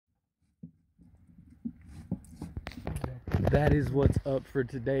that is what's up for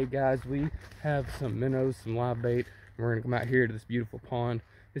today, guys. We have some minnows, some live bait, and we're gonna come out here to this beautiful pond.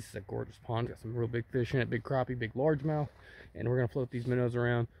 This is a gorgeous pond. It's got some real big fish in it, big crappie, big largemouth, and we're gonna float these minnows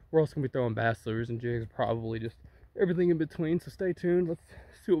around. We're also gonna be throwing bass lures and jigs, probably just everything in between. So stay tuned. Let's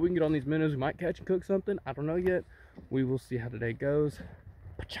see what we can get on these minnows. We might catch and cook something. I don't know yet. We will see how today goes.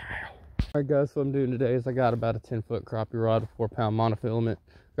 Alright guys, so what I'm doing today is I got about a 10-foot crappie rod with 4-pound monofilament.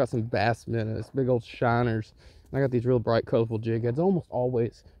 Got some bass minnows, big old shiners. And I got these real bright, colorful jig heads. I almost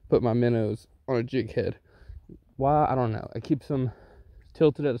always put my minnows on a jig head. Why? I don't know. It keeps them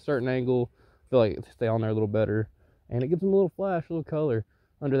tilted at a certain angle. I feel like they stay on there a little better. And it gives them a little flash, a little color.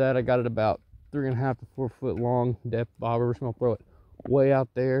 Under that, I got it about 3.5 to 4 foot long depth bobber. We're just gonna throw it way out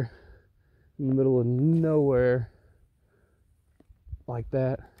there in the middle of nowhere like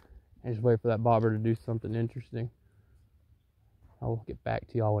that. And just wait for that bobber to do something interesting. I'll get back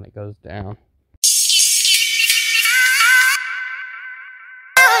to y'all when it goes down.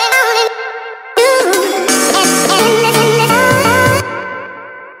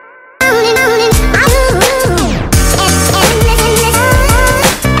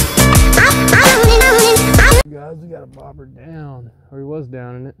 Guys, we got a bobber down, or he was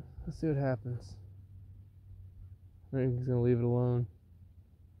down in it. Let's see what happens. I think he's gonna leave it alone.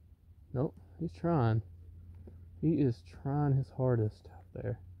 Nope, he's trying. He is trying his hardest out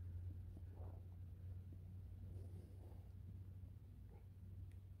there.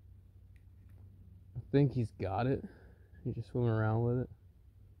 I think he's got it. He's just swimming around with it.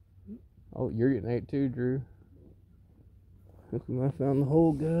 Oh, you're getting ate too, Drew. I think we might have found the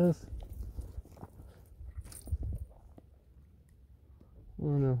hole, guys. I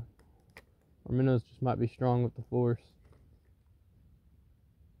don't know. Our minnows just might be strong with the force.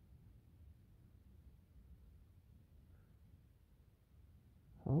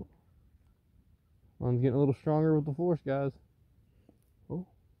 Oh. One's getting a little stronger with the force, guys. Oh.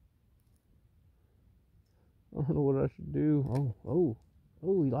 I don't know what I should do. Oh,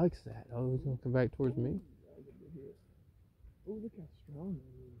 he likes that. Oh, he's gonna come back towards me. Oh, look how strong he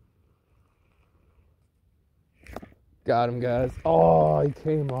is. Got him, guys. Oh, he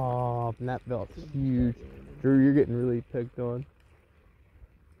came off, and that felt huge. Drew, you're getting really picked on.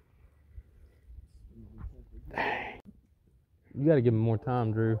 Dang. You got to give him more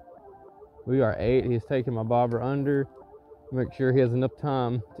time, Drew. We are 8. He's taking my bobber under. Make sure he has enough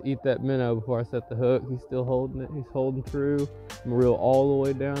time to eat that minnow before I set the hook. He's still holding it. He's holding true. I'm gonna reel all the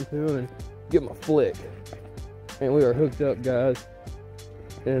way down to him and give him a flick. And we are hooked up, guys.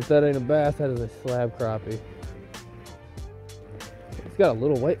 And if that ain't a bass, that is a slab crappie. It's got a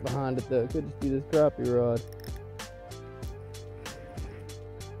little weight behind it though. It could just be this crappie rod.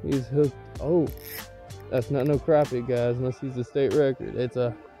 He's hooked. Oh, that's not no crappie, guys, unless he's the state record. It's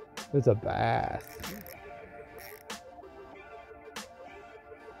a bass.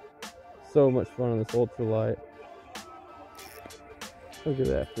 So much fun on this ultralight. Look at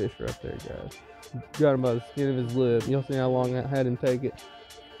that fish right there, guys. Got him by the skin of his lip. You'll see how long I had him take it.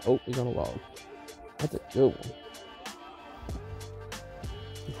 Oh, he's on a log. That's a good one.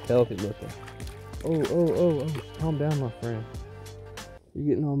 He's healthy looking. Oh. Calm down, my friend. You're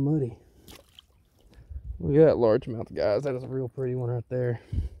getting all muddy. Look at that largemouth, guys. That is a real pretty one right there.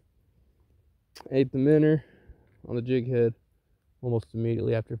 Ate the minnow on the jig head almost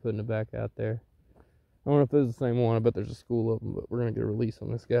immediately after putting it back out there. I don't know if it's the same one. I bet there's a school of them, but we're going to get a release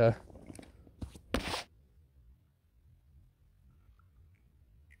on this guy.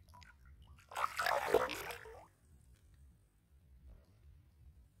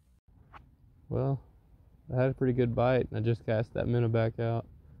 Well, I had a pretty good bite, and I just cast that minnow back out.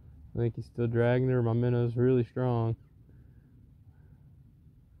 I think he's still dragging her. My minnow's really strong.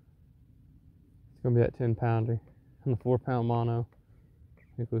 It's going to be that 10-pounder on the 4-pound mono.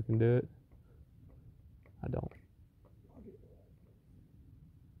 Think we can do it? I don't.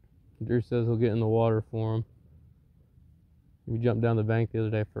 Drew says he'll get in the water for him. He jumped down the bank the other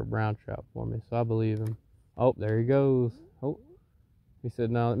day for a brown trout for me, so I believe him. Oh, there he goes. Oh, he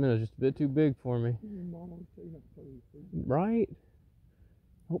said, no, that minnow's just a bit too big for me. Right?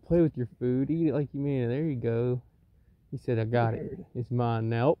 Don't play with your food. Eat it like you mean it. There you go. He said, I got it. It's mine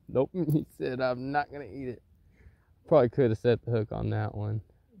now. Nope. He said, I'm not going to eat it. Probably could have set the hook on that one.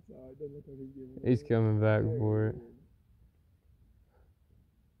 He's coming back for it.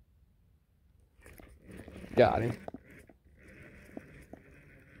 Got him.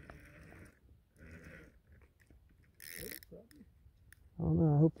 I don't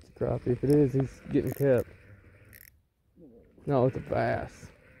know. I hope it's a crappie. If it is, he's getting kept. No, it's a bass.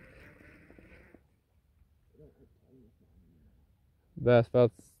 Bass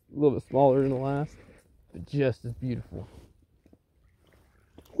spout's a little bit smaller than the last, but just as beautiful.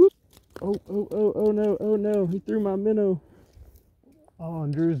 Oh no, oh no. He threw my minnow. Oh,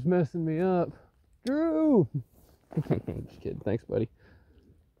 and Drew's messing me up. Drew! Just kidding. Thanks, buddy.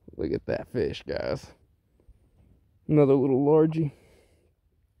 Look at that fish, guys. Another little largie.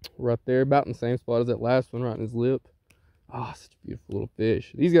 Right there, about in the same spot as that last one, right in his lip. Ah, such a beautiful little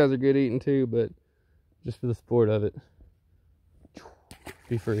fish. These guys are good eating too, but just for the sport of it.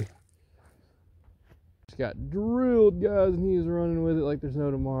 Be free. Just got drilled, guys, and he's running with it like there's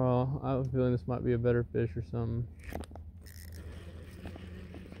no tomorrow. I have a feeling this might be a better fish or something.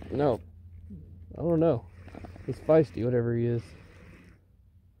 No, I don't know. He's feisty, whatever he is.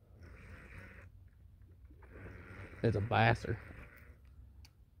 It's a basser.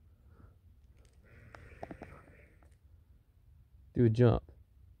 Do a jump.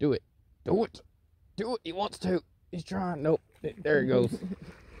 Do it. Do it. Do it. He wants to. He's trying. Nope. There he goes.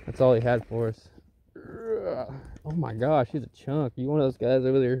 That's all he had for us. Oh my gosh, he's a chunk. You one of those guys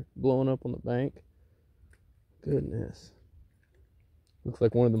over there blowing up on the bank? Goodness. Looks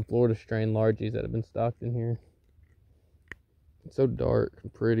like one of them Florida strain largies that have been stocked in here. It's so dark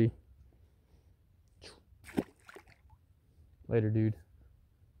and pretty. Later, dude.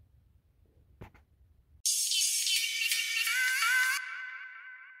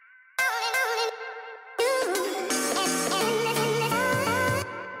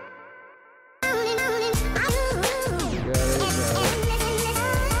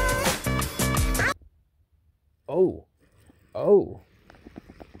 Oh.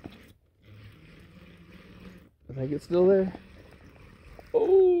 I think it's still there.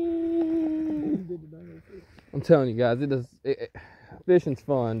 Oh. I'm telling you guys, fishing's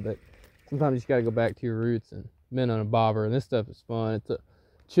fun, but sometimes you just gotta go back to your roots and minnow and a bobber, and this stuff is fun. It's a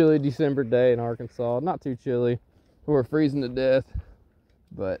chilly December day in Arkansas. Not too chilly. We're freezing to death,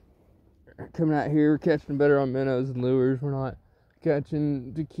 but coming out here, we're catching better on minnows and lures. We're not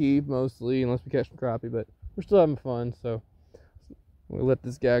catching to keep mostly, unless we catch some crappie, but we're still having fun, so we'll let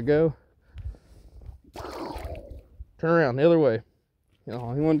this guy go. Turn around the other way.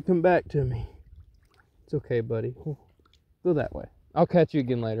 Oh, he wanted to come back to me. It's okay, buddy. Go that way. I'll catch you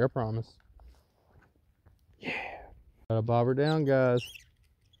again later, I promise. Yeah. Got a bobber down, guys.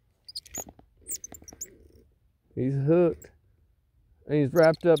 He's hooked. And he's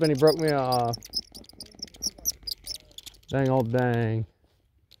wrapped up and he broke me off. Dang old dang.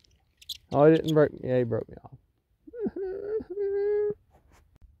 Oh, he didn't break me. Yeah, he broke me off.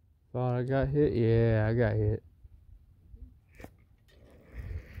 Thought I got hit. Yeah, I got hit.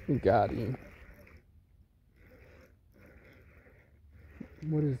 Got him.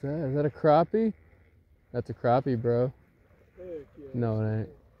 What is that? Is that a crappie? That's a crappie, bro. No, it ain't.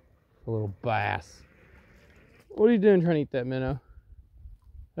 A little bass. What are you doing trying to eat that minnow?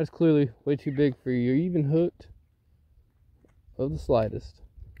 That's clearly way too big for you. You're even hooked of the slightest.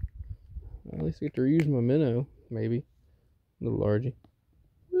 Well, at least I get to reuse my minnow, maybe. A little largie.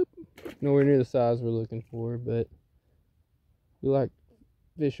 Whoop. Nowhere near the size we're looking for, but we like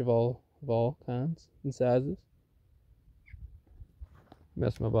fish of all kinds and sizes.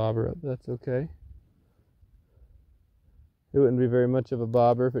 Messed my bobber up, that's okay. It wouldn't be very much of a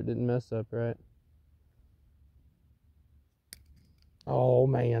bobber if it didn't mess up, right? Oh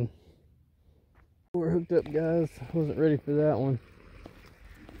man. We're hooked up, guys. I wasn't ready for that one.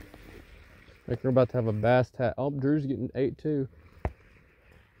 Like we're about to have a bass tat. Oh, Drew's getting 8 too. I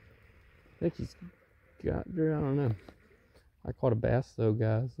think he's got Drew, I don't know. I caught a bass though,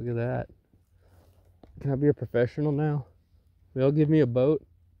 guys. Look at that. Can I be a professional now? Will y'all give me a boat?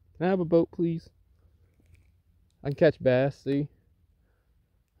 Can I have a boat, please? I can catch bass, see?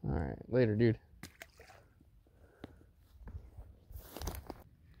 Alright, later, dude.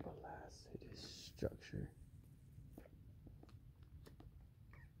 Velocity structure.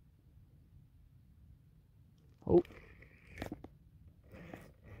 Oh.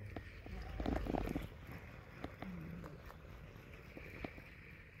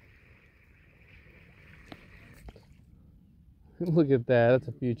 Look at that. That's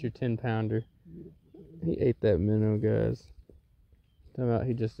a future 10-pounder. He ate that minnow, guys. Talking about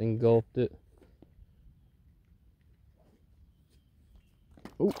he just engulfed it.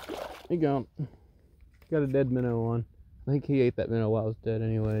 Oh, he gone. Got a dead minnow on. I think he ate that minnow while it was dead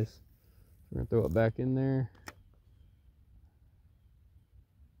anyways. We're going to throw it back in there.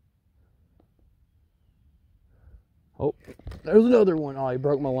 Oh, there's another one. Oh, he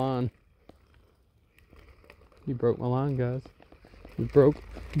broke my line. He broke my line, guys. He broke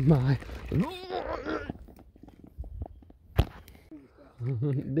my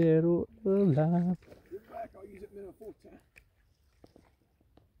dead or alive.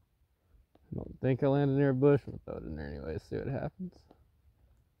 I don't think I landed near a bush. We'll throw it in there anyway, see what happens.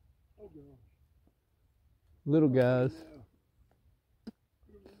 Little guys.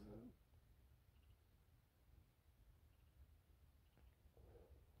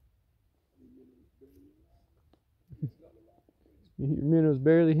 Your minnow's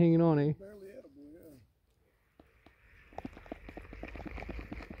barely hanging on, eh? Barely edible,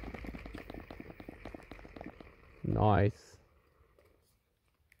 yeah. Nice.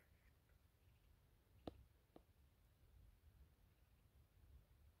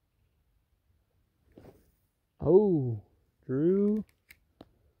 Oh, Drew.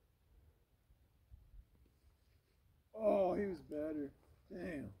 Oh, he was better.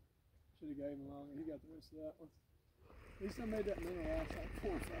 Damn. Should have gave him longer. He got the rest of that one. At least I made that minnow last like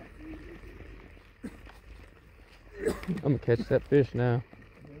 4 or 5 feet. I'm gonna catch that fish now.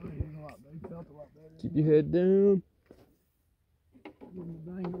 He felt a lot better. Keep your head down. Give him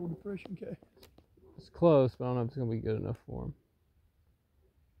the dang old depression case. It's close, but I don't know if it's gonna be good enough for him.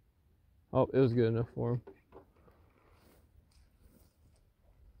 Oh, it was good enough for him.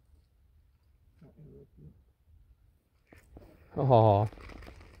 Oh.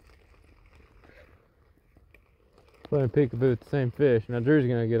 Playing peekaboo with the same fish. Now Drew's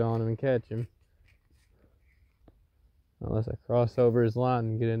gonna get on him and catch him. Unless I cross over his line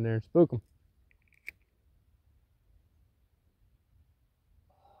and get in there and spook him.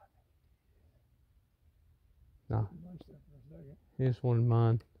 Nah. He just wanted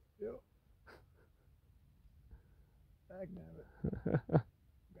mine. Yep. Dagnabbit.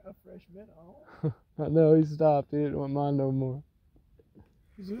 Got a fresh minnow. I know, he stopped. He didn't want mine no more.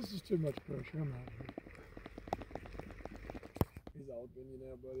 He said, this is too much pressure. I'm out of here. He's all good you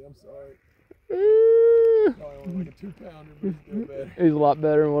now, buddy. I'm sorry. Probably only like a 2-pounder, but he's still better. He's a lot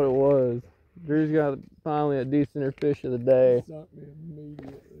better than what it was. Drew's got finally a decenter fish of the day. He sunk me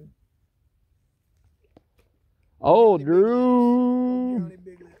immediately. Oh, Drew! Johnny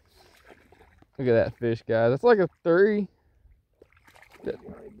Big Lips. Look at that fish, guys. That's like a 3.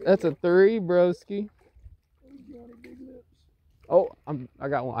 That's a 3, broski. Johnny Big Lips. Oh, I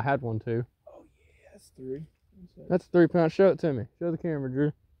got one. I had one too. Oh yeah, that's 3. That's a 3-pound. Show it to me. Show the camera,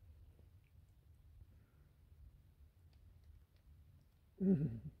 Drew.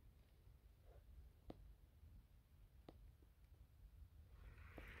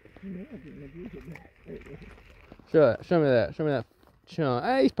 Show that. Show me that. Show me that chunk.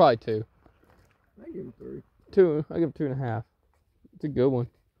 Hey, he's probably 2. I give him 3. 2. I give him 2.5. It's a good one.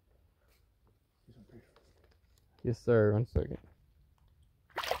 Yes, sir. 1 second.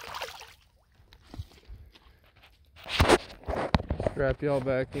 Strap y'all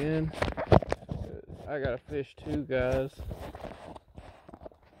back in. I got a fish too, guys.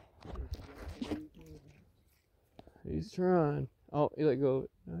 He's trying. Oh, he let go of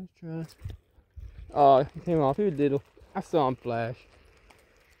it. No, he's trying. Oh, he came off. He was diddle. I saw him flash.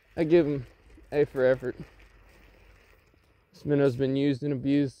 I give him A for effort. This minnow's been used and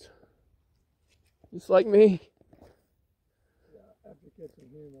abused. Just like me. Yeah, after catching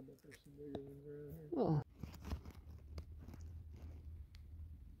him, I bet there's some bigger ones around here. Oh.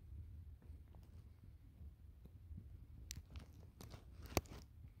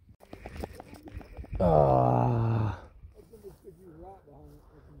 Ah.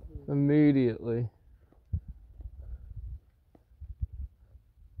 Immediately.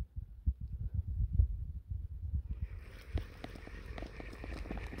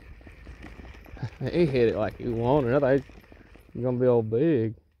 He hit it like he wanted. I thought he was gonna be all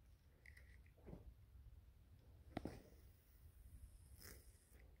big.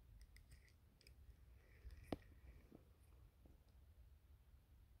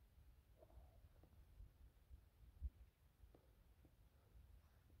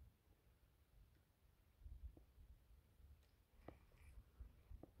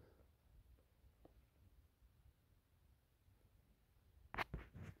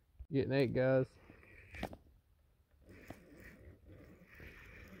 Getting 8, guys.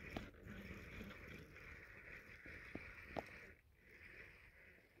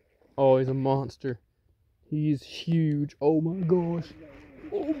 Oh, he's a monster. He's huge. Oh my gosh.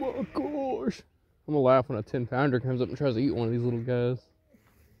 Oh my gosh. I'm gonna laugh when a 10-pounder comes up and tries to eat one of these little guys.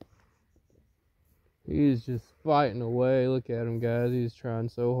 He's just fighting away. Look at him, guys. He's trying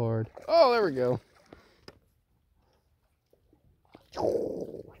so hard. Oh, there we go.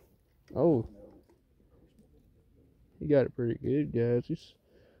 Oh. He got it pretty good, guys. He's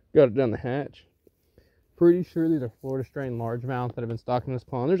got it down the hatch. Pretty sure these are Florida strain largemouth that have been stocked in this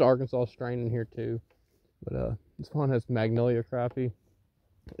pond. There's Arkansas strain in here too. But this pond has magnolia crappie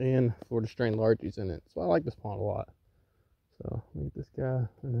and Florida strain largies in it. So I like this pond a lot. So let me get this guy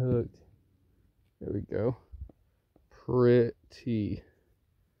unhooked. There we go. Pretty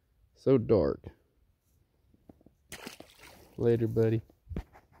So dark. Later, buddy.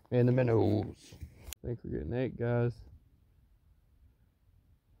 And the minnows. I think we're getting 8, guys.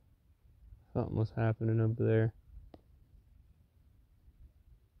 Something was happening over there.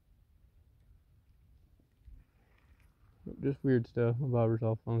 Just weird stuff. My bobber's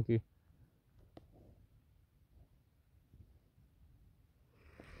all funky.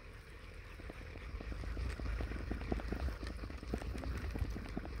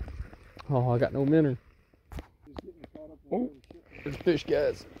 Oh, I got no minnow. Oh, there's a fish,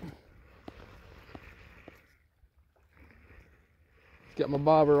 guys. Got my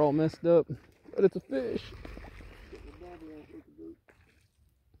bobber all messed up, but it's a fish.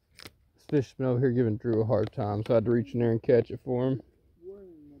 This fish has been over here giving Drew a hard time, so I had to reach in there and catch it for him.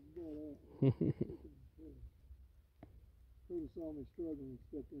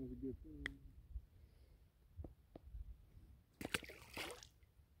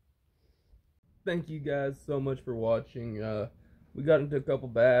 Thank you guys so much for watching. We got into a couple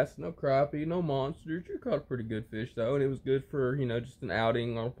bass, no crappie, no monsters. You caught a pretty good fish though, and it was good for, you know, just an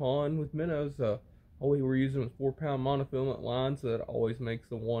outing on a pond with minnows. All we were using was 4-pound monofilament line, so that always makes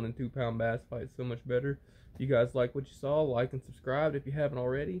the 1 and 2 pound bass fight so much better. If you guys like what you saw, like and subscribe if you haven't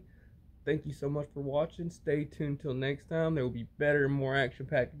already. Thank you so much for watching. Stay tuned till next time. There will be better and more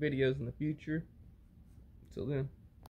action-packed videos in the future. Until then.